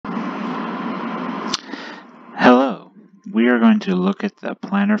We are going to look at the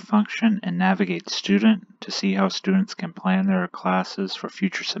planner function in Navigate Student to see how students can plan their classes for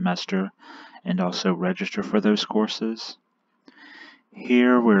future semester and also register for those courses.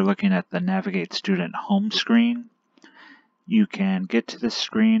 Here we're looking at the Navigate Student home screen. You can get to this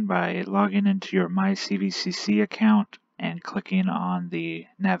screen by logging into your My CVCC account and clicking on the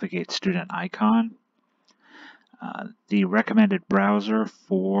Navigate Student icon. The recommended browser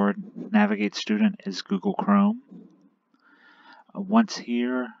for Navigate Student is Google Chrome. Once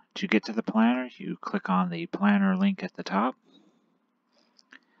here, to get to the planner, you click on the planner link at the top.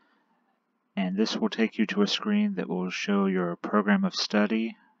 And this will take you to a screen that will show your program of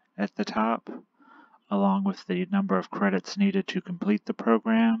study at the top, along with the number of credits needed to complete the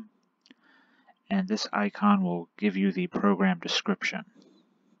program. And this icon will give you the program description.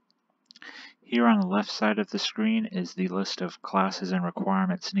 Here on the left side of the screen is the list of classes and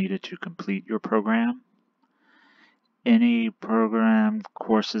requirements needed to complete your program. Any program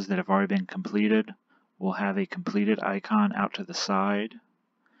courses that have already been completed will have a completed icon out to the side.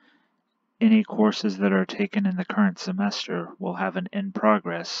 Any courses that are taken in the current semester will have an in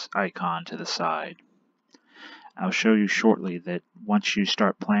progress icon to the side. I'll show you shortly that once you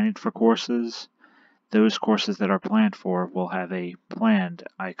start planning for courses, those courses that are planned for will have a planned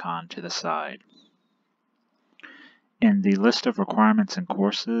icon to the side. In the list of requirements and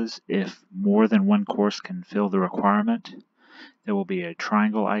courses, if more than one course can fill the requirement, there will be a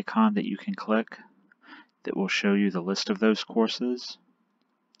triangle icon that you can click that will show you the list of those courses.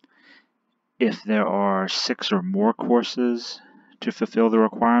 If there are 6 or more courses to fulfill the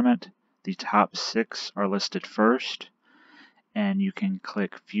requirement, the top 6 are listed first, and you can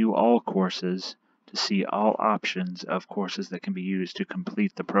click View All Courses to see all options of courses that can be used to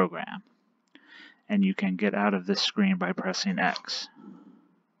complete the program. And you can get out of this screen by pressing X.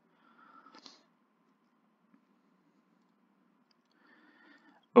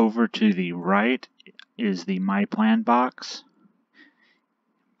 Over to the right is the My Plan box.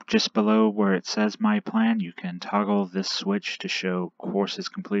 Just below where it says My Plan, you can toggle this switch to show courses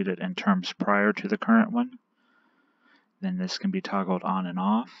completed in terms prior to the current one. Then this can be toggled on and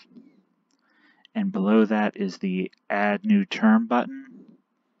off. And below that is the Add New Term button,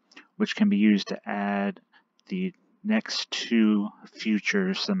 which can be used to add the next 2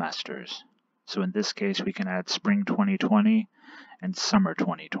 future semesters. So in this case, we can add Spring 2020 and Summer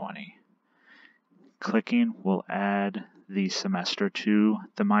 2020. Clicking will add the semester to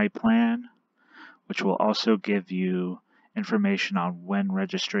the My Plan, which will also give you information on when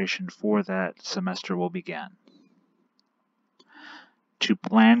registration for that semester will begin. To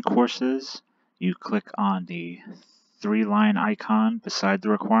plan courses, you click on the 3-line icon beside the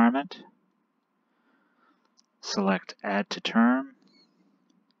requirement, select Add to Term,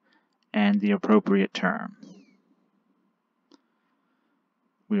 and the appropriate term.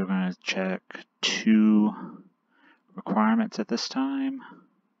 We are going to check 2 requirements at this time.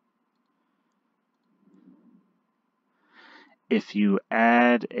 If you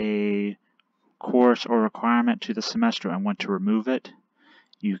add a course or requirement to the semester and want to remove it,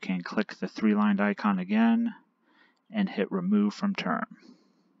 you can click the 3-lined icon again and hit Remove from Term.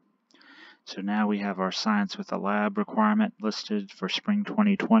 So now we have our Science with a Lab requirement listed for Spring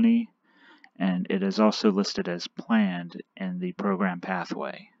 2020, and it is also listed as planned in the program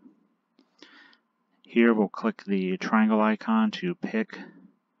pathway. Here we'll click the triangle icon to pick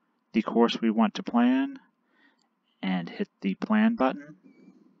the course we want to plan and hit the Plan button.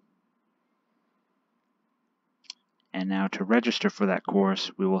 And now to register for that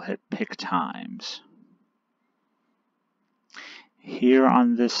course, we will hit Pick Times. Here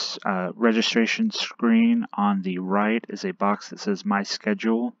on this registration screen on the right is a box that says My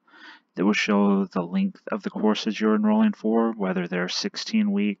Schedule that will show the length of the courses you're enrolling for, whether they're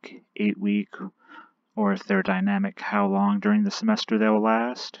 16-week, 8-week, or if they're dynamic, how long during the semester they will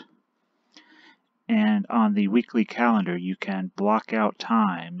last. And on the weekly calendar, you can block out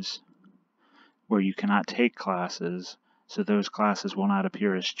times where you cannot take classes, so those classes will not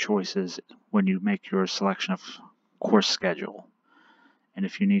appear as choices when you make your selection of course schedule. And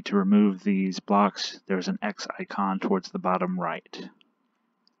if you need to remove these blocks, there's an X icon towards the bottom right.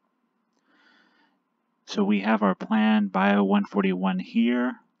 So we have our plan Bio 141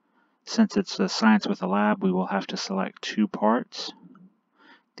 here. Since it's a Science with a Lab, we will have to select 2 parts,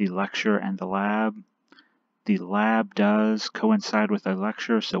 the lecture and the lab. The lab does coincide with the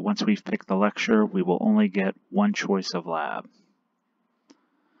lecture, so once we've picked the lecture, we will only get 1 choice of lab.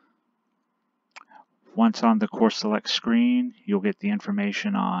 Once on the Course Select screen, you'll get the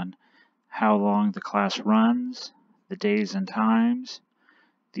information on how long the class runs, the days and times,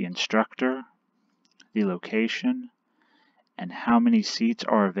 the instructor, the location, and how many seats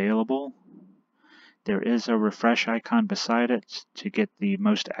are available. There is a refresh icon beside it to get the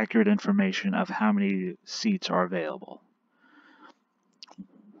most accurate information of how many seats are available.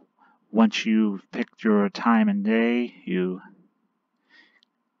 Once you've picked your time and day, you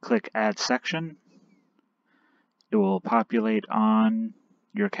click Add Section. It will populate on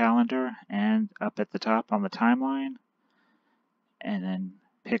your calendar and up at the top on the timeline, and then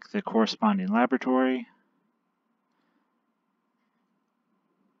pick the corresponding laboratory,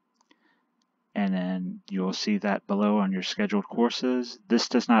 and then you'll see that below on your scheduled courses. This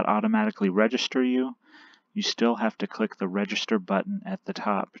does not automatically register you. You still have to click the register button at the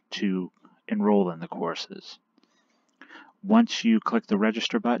top to enroll in the courses. Once you click the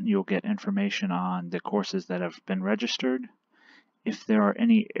register button, you'll get information on the courses that have been registered. If there are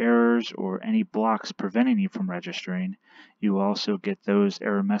any errors or any blocks preventing you from registering, you will also get those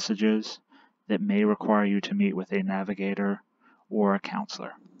error messages that may require you to meet with a navigator or a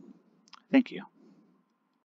counselor. Thank you.